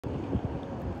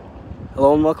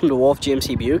Hello and welcome to Wolfe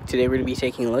GMC Buick. Today we're going to be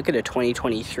taking a look at a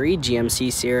 2023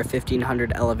 GMC Sierra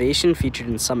 1500 Elevation featured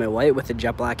in Summit White with a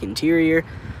jet black interior.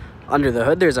 Under the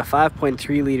hood there's a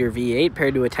 5.3 liter V8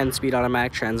 paired to a 10-speed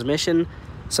automatic transmission.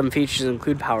 Some features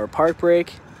include power park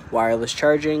brake, wireless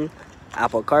charging,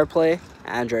 Apple Carplay,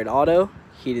 Android Auto,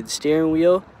 heated steering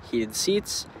wheel, heated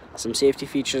seats. Some safety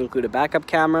features include a backup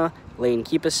camera, lane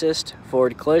keep assist,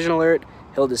 forward collision alert,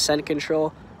 hill descent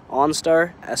control,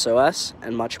 OnStar, SOS,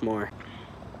 and much more.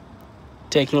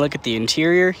 Taking a look at the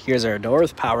interior, here's our door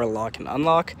with power lock and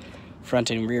unlock, front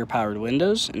and rear powered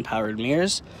windows and powered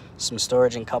mirrors, some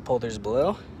storage and cup holders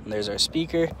below, and there's our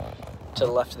speaker. To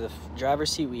the left of the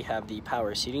driver's seat we have the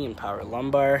power seating and power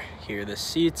lumbar. Here are the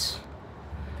seats,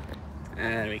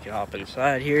 and we can hop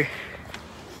inside here.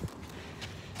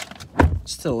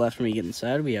 Just to the left when we get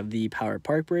inside we have the power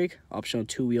park brake, optional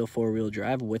 2-wheel 4-wheel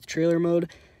drive with trailer mode,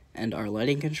 and our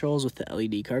lighting controls with the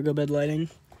LED cargo bed lighting.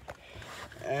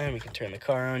 And we can turn the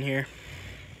car on here.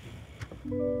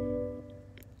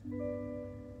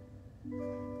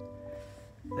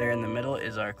 There in the middle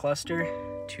is our cluster.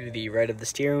 To the right of the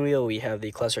steering wheel we have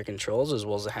the cluster controls as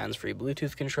well as the hands-free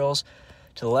Bluetooth controls.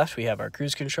 To the left we have our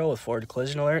cruise control with forward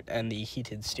collision alert and the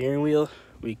heated steering wheel.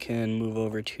 We can move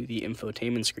over to the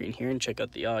infotainment screen here and check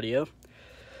out the audio.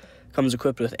 Comes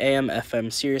equipped with AM,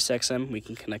 FM, Sirius XM. We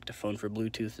can connect a phone for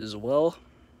Bluetooth as well.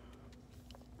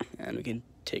 And we can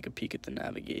take a peek at the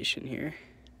navigation here.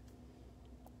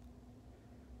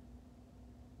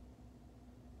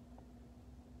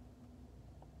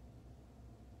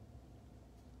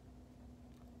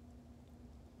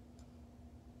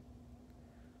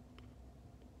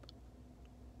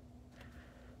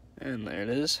 And there it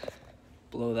is.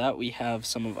 Below that we have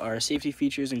some of our safety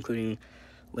features including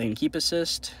lane keep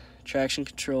assist, traction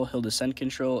control, hill descent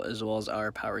control, as well as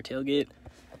our power tailgate.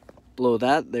 Below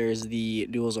that there's the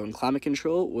dual zone climate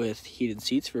control with heated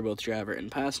seats for both driver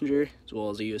and passenger, as well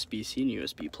as a USB-C and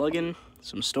USB plug-in,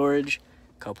 some storage,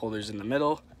 cup holders in the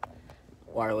middle,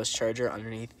 wireless charger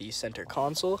underneath the center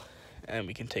console, and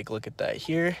we can take a look at that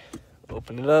here.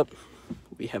 Open it up.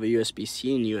 We have a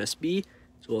USB-C and USB,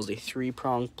 as well as a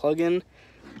 3-prong plug-in,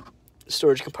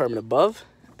 storage compartment above,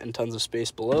 and tons of space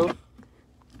below.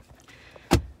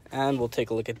 And we'll take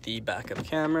a look at the backup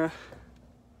camera.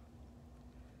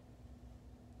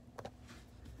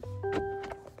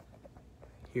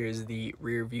 Here's the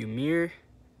rear view mirror.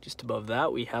 Just above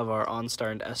that we have our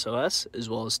OnStar and SOS, as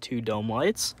well as 2 dome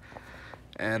lights.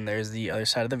 And there's the other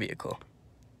side of the vehicle.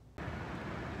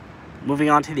 Moving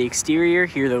on to the exterior,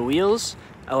 here are the wheels,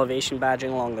 elevation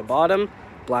badging along the bottom,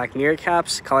 black mirror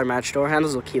caps, color matched door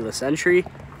handles with keyless entry,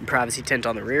 and privacy tint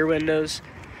on the rear windows.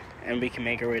 And we can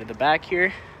make our way to the back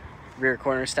here. Rear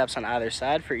corner steps on either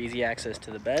side for easy access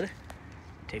to the bed.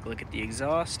 Take a look at the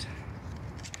exhaust.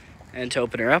 And to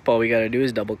open her up, all we gotta do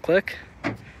is double click.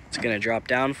 It's gonna drop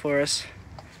down for us.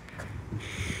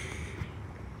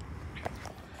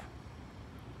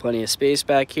 Plenty of space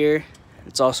back here.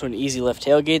 It's also an easy lift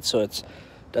tailgate, so it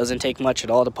doesn't take much at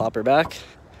all to pop her back.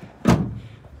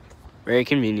 Very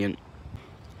convenient.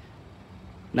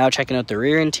 Now checking out the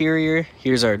rear interior,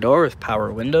 here's our door with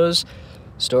power windows,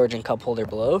 storage and cup holder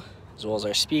below, as well as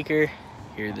our speaker.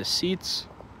 Here are the seats.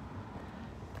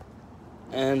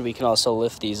 And we can also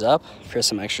lift these up for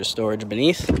some extra storage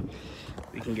beneath.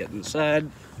 We can get inside.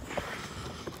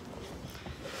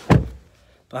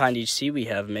 Behind each seat we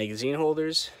have magazine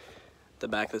holders. At the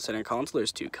back of the center console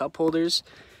there's 2 cup holders,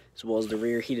 as well as the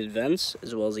rear heated vents,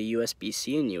 as well as a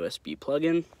USB-C and USB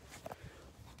plug-in.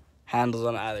 Handles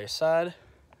on either side.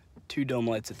 2 dome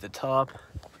lights at the top.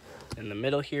 In the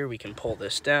middle here we can pull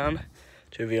this down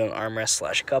to reveal an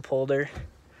armrest / cup holder.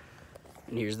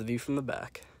 And here's the view from the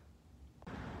back.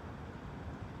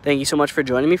 Thank you so much for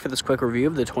joining me for this quick review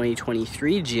of the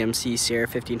 2023 GMC Sierra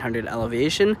 1500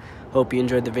 Elevation. Hope you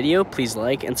enjoyed the video. Please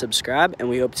like and subscribe, and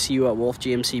we hope to see you at Wolfe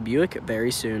GMC Buick very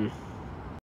soon.